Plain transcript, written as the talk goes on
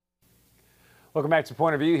Welcome back to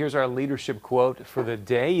Point of View. Here's our leadership quote for the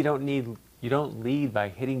day. You don't lead by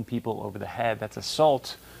hitting people over the head. That's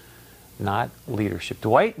assault, not leadership.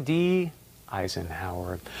 Dwight D.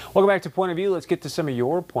 Eisenhower. Welcome back to Point of View. Let's get to some of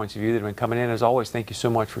your points of view that have been coming in. As always, thank you so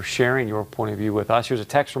much for sharing your point of view with us. Here's a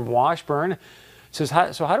text from Washburn. It says,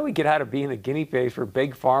 so how do we get out of being the guinea pigs for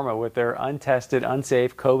Big Pharma with their untested,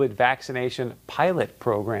 unsafe COVID vaccination pilot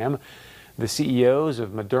program? The CEOs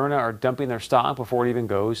of Moderna are dumping their stock before it even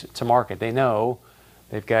goes to market. They know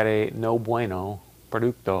they've got a no bueno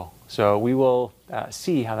producto. So we will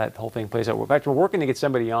see how that whole thing plays out. In fact, we're working to get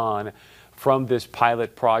somebody on from this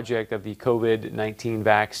pilot project of the COVID-19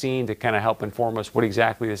 vaccine to kind of help inform us what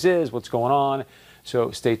exactly this is, what's going on.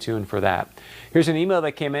 So stay tuned for that. Here's an email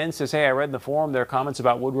that came in. Says, hey, I read in the forum their comments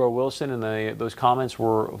about Woodrow Wilson, and those comments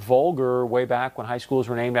were vulgar way back when high schools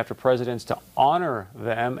were named after presidents to honor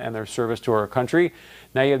them and their service to our country.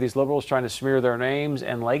 Now you have these liberals trying to smear their names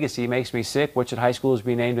and legacy. Makes me sick. What should high schools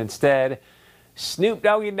be named instead? Snoop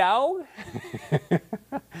Doggy Dogg?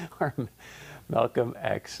 Or Malcolm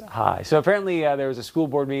X High. So apparently there was a school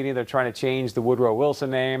board meeting. They're trying to change the Woodrow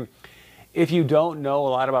Wilson name. If you don't know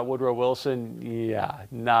a lot about Woodrow Wilson, yeah,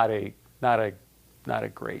 not a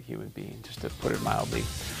great human being, just to put it mildly.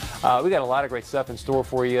 We got a lot of great stuff in store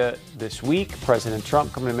for you this week. President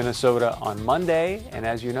Trump coming to Minnesota on Monday. And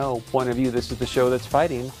as you know, Point of View, this is the show that's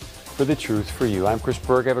fighting for the truth for you. I'm Chris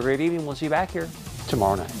Berg. Have a great evening. We'll see you back here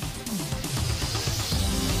tomorrow night.